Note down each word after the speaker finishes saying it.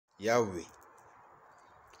Yahweh,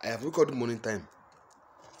 I have recorded morning time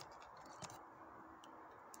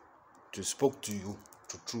to speak to you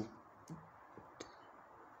to true.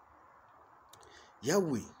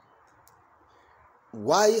 Yahweh,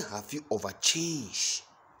 why have you overchanged?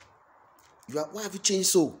 Why have you changed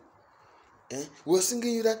so? We were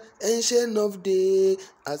singing you that ancient of day,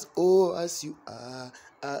 as old as you are,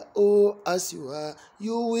 as old as you are,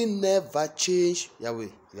 you will never change. Yahweh,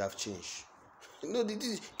 you have changed.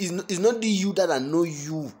 This is not the you that I know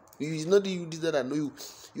you. It's not the you that I know you.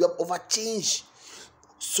 You have overchanged.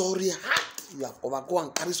 Sorry heart. You have overgone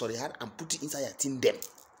and carry sorry heart and put it inside your tin them.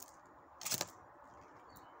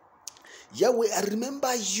 Yahweh, I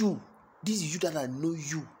remember you. This is you that I know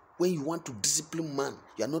you. When you want to discipline man,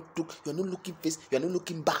 you are not looking face, you are not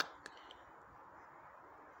looking back.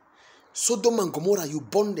 Sodom and Gomorrah, you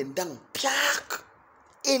burn them down. Piak!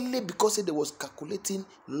 Only because they was calculating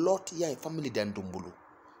Lot here in family than Dombolo.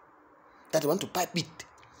 That they want to pipe it.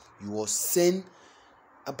 You was send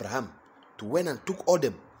Abraham to went and took all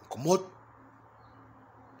them. Commode.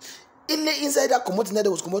 Only inside that commode,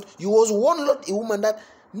 there was commode. You was one Lot, a woman that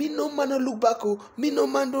me no man don't look back. Oh, me no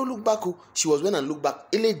man don't look back. Oh. She was when and look back.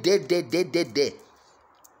 Only dead.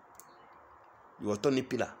 You was turning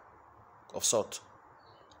pillar of salt.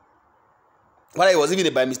 Why it was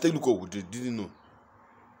even by mistake, look over, didn't know.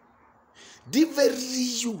 The very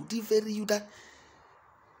you that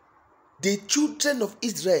the children of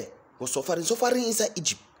Israel was suffering inside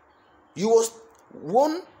Egypt. You was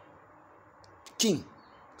one king.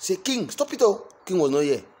 Say, king, stop it all. King was not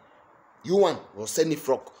here. You one was sending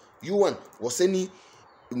frog. You one was sending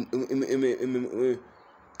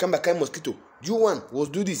come back mosquito. You one was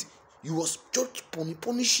do this. You was church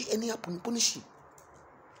punish anyhow punish.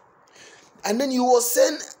 And then you was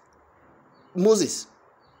send Moses.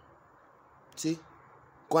 See,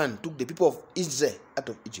 go and took the people of Israel out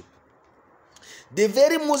of Egypt. The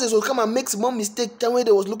very Moses will come and make small mistake. Time when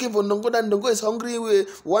they was looking for Ndongo, that Ndongo is hungry. We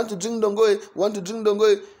want to drink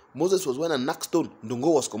Ndongo. Moses was when a knock stone.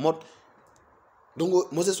 Ndongo was come out.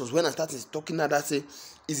 Moses was when I started talking now that say,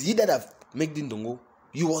 is he that have made the Ndongo?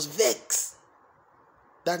 You was vexed.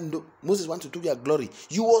 That Moses want to take your glory.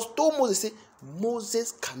 You was told Moses say,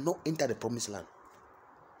 Moses cannot enter the promised land.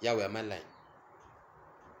 Yahweh, am I lying?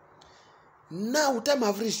 Now time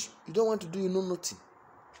have reached. You don't want to do, you know nothing.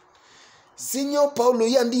 Senior Paulo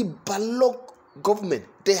and the Balok government,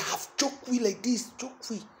 they have choked we like this, choked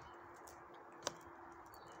we.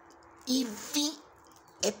 Even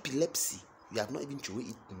epilepsy, you have not even choked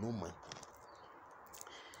it, no man.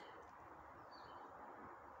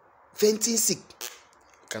 Fainting sick,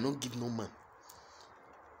 cannot give no man.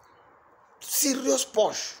 Serious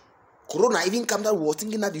push. Corona even come down, we were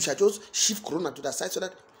thinking that you should just shift Corona to the side so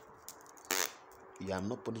that you are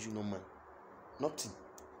not punishing no man. Nothing.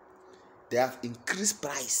 They have increased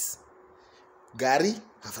price. Gari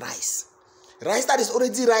have rice. Rice that is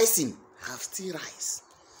already rising have still rise.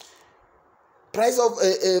 Price of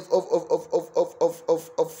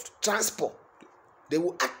transport. They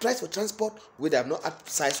will add price for transport where they have not add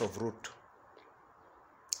size of road.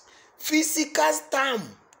 Physical stamp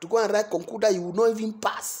to go and write concours you will not even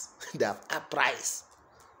pass. They have add price.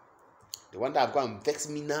 The one that have gone and vex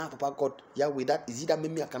me now, Papa God, Yahweh, that is it that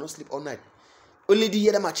made me I cannot sleep all night. Only the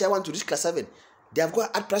year that my child want to reach class 7, they have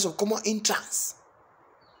got add price of common entrance.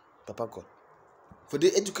 Papa God. For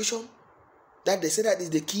the education, that they say that is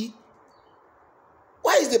the key.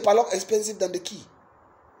 Why is the padlock expensive than the key?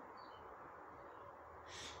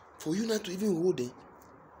 For you not to even hold them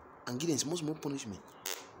and give them small punishment.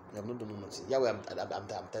 You have not done nothing. Yahweh,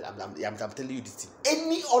 I'm telling you this thing.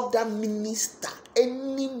 Any other minister,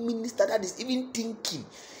 that is even thinking,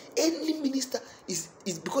 any minister is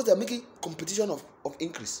because they are making competition of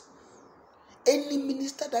increase. Any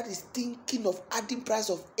minister that is thinking of adding price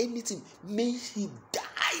of anything, may he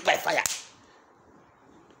die by fire.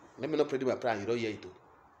 Let me not pray my prayer, you don't hear it.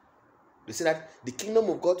 They say that the kingdom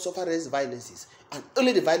of God suffers violences, and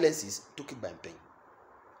only the violences took it by pain.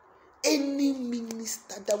 Any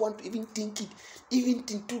minister that want to even think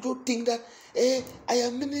that, I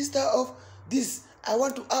am minister of this, I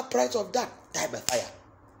want to add price of that, die by fire.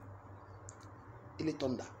 Ile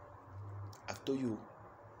thunder. I've told you.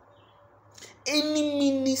 Any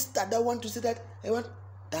minister that want to say that, I want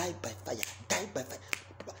die by fire.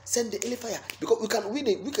 Send the fire. Because with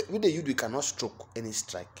the youth, we cannot stroke any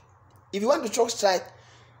strike. If you want to strike,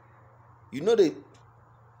 you know the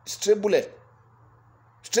stray bullet.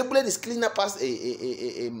 Stray bullet is cleaner past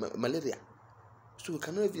a malaria. So we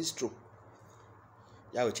cannot even stroke.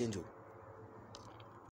 Yeah, we change it.